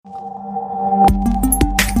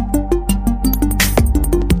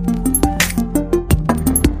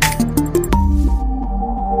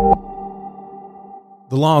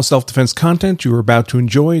Law of Self-Defense content you are about to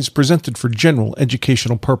enjoy is presented for general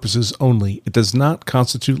educational purposes only. It does not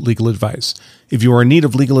constitute legal advice. If you are in need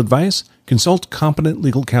of legal advice, consult competent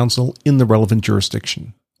legal counsel in the relevant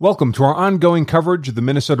jurisdiction. Welcome to our ongoing coverage of the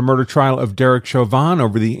Minnesota murder trial of Derek Chauvin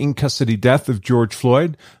over the in-custody death of George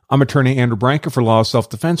Floyd. I'm attorney Andrew Branca for Law of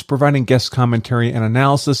Self-Defense, providing guest commentary and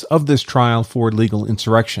analysis of this trial for Legal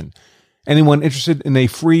Insurrection. Anyone interested in a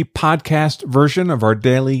free podcast version of our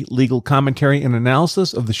daily legal commentary and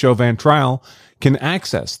analysis of the Chauvin trial can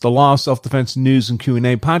access the Law of Self-Defense News and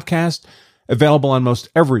Q&A podcast, available on most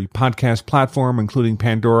every podcast platform, including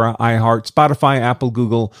Pandora, iHeart, Spotify, Apple,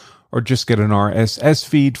 Google, or just get an RSS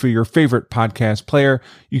feed for your favorite podcast player.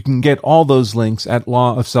 You can get all those links at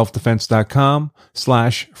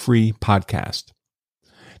lawofselfdefense.com/free podcast.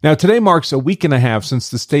 Now, today marks a week and a half since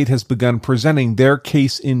the state has begun presenting their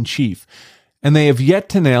case in chief, and they have yet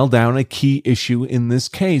to nail down a key issue in this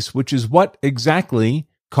case, which is what exactly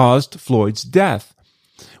caused Floyd's death.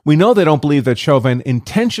 We know they don't believe that Chauvin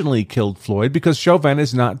intentionally killed Floyd because Chauvin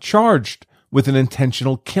is not charged with an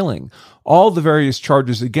intentional killing. All the various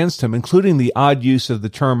charges against him, including the odd use of the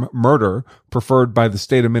term murder preferred by the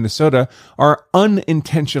state of Minnesota, are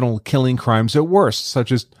unintentional killing crimes at worst,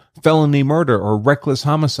 such as felony murder or reckless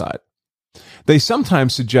homicide. They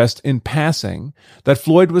sometimes suggest in passing that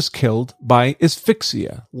Floyd was killed by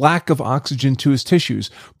asphyxia, lack of oxygen to his tissues,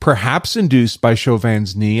 perhaps induced by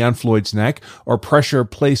Chauvin's knee on Floyd's neck, or pressure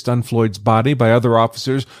placed on Floyd's body by other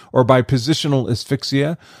officers, or by positional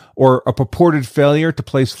asphyxia, or a purported failure to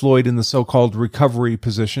place Floyd in the so-called recovery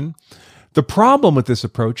position. The problem with this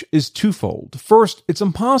approach is twofold. First, it's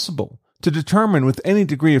impossible to determine with any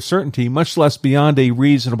degree of certainty, much less beyond a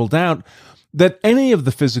reasonable doubt, that any of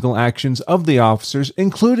the physical actions of the officers,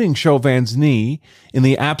 including Chauvin's knee, in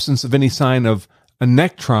the absence of any sign of a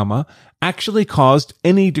neck trauma, actually caused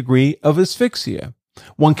any degree of asphyxia.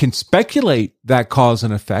 One can speculate that cause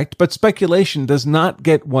and effect, but speculation does not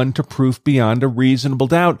get one to proof beyond a reasonable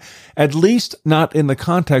doubt, at least not in the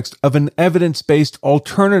context of an evidence-based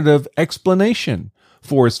alternative explanation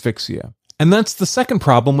for asphyxia. And that's the second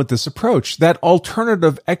problem with this approach. That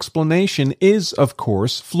alternative explanation is, of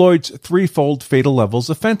course, Floyd's threefold fatal levels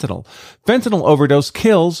of fentanyl. Fentanyl overdose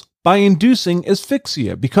kills by inducing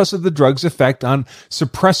asphyxia because of the drug's effect on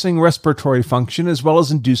suppressing respiratory function as well as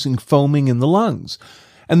inducing foaming in the lungs.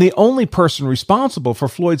 And the only person responsible for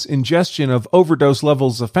Floyd's ingestion of overdose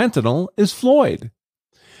levels of fentanyl is Floyd.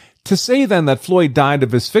 To say then that Floyd died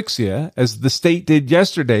of asphyxia, as the state did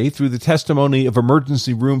yesterday through the testimony of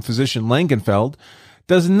emergency room physician Langenfeld,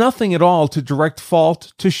 does nothing at all to direct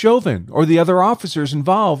fault to Chauvin or the other officers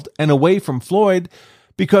involved and away from Floyd,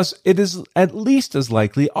 because it is at least as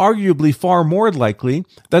likely, arguably far more likely,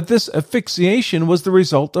 that this asphyxiation was the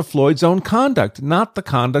result of Floyd's own conduct, not the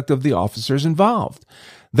conduct of the officers involved.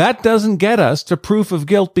 That doesn't get us to proof of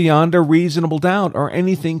guilt beyond a reasonable doubt or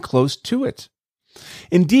anything close to it.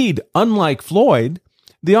 Indeed, unlike Floyd,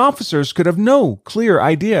 the officers could have no clear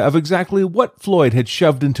idea of exactly what Floyd had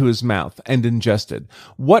shoved into his mouth and ingested,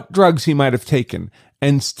 what drugs he might have taken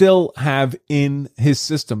and still have in his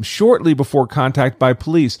system shortly before contact by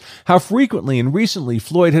police, how frequently and recently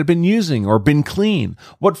Floyd had been using or been clean,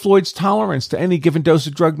 what Floyd's tolerance to any given dose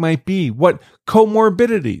of drug might be, what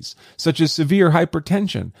comorbidities, such as severe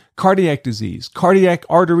hypertension, cardiac disease, cardiac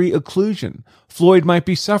artery occlusion, Floyd might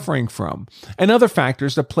be suffering from, and other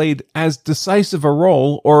factors that played as decisive a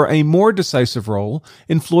role or a more decisive role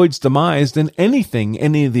in Floyd's demise than anything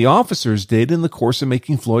any of the officers did in the course of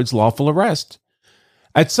making Floyd's lawful arrest.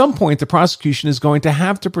 At some point, the prosecution is going to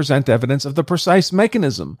have to present evidence of the precise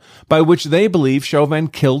mechanism by which they believe Chauvin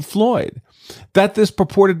killed Floyd. That this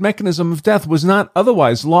purported mechanism of death was not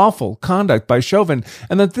otherwise lawful conduct by Chauvin,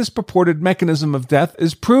 and that this purported mechanism of death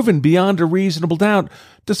is proven beyond a reasonable doubt,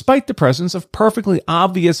 despite the presence of perfectly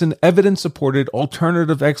obvious and evidence-supported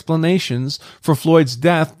alternative explanations for Floyd's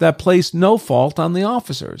death that place no fault on the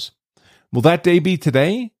officers. Will that day be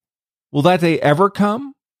today? Will that day ever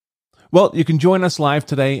come? Well, you can join us live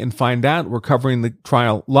today and find out. We're covering the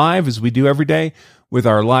trial live, as we do every day, with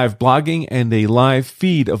our live blogging and a live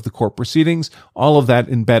feed of the court proceedings, all of that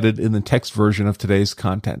embedded in the text version of today's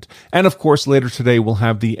content. And of course, later today, we'll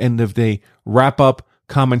have the end-of-day wrap-up,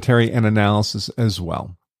 commentary, and analysis as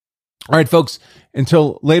well. All right, folks,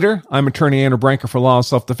 until later, I'm attorney Andrew Branca for Law of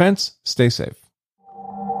Self-Defense. Stay safe.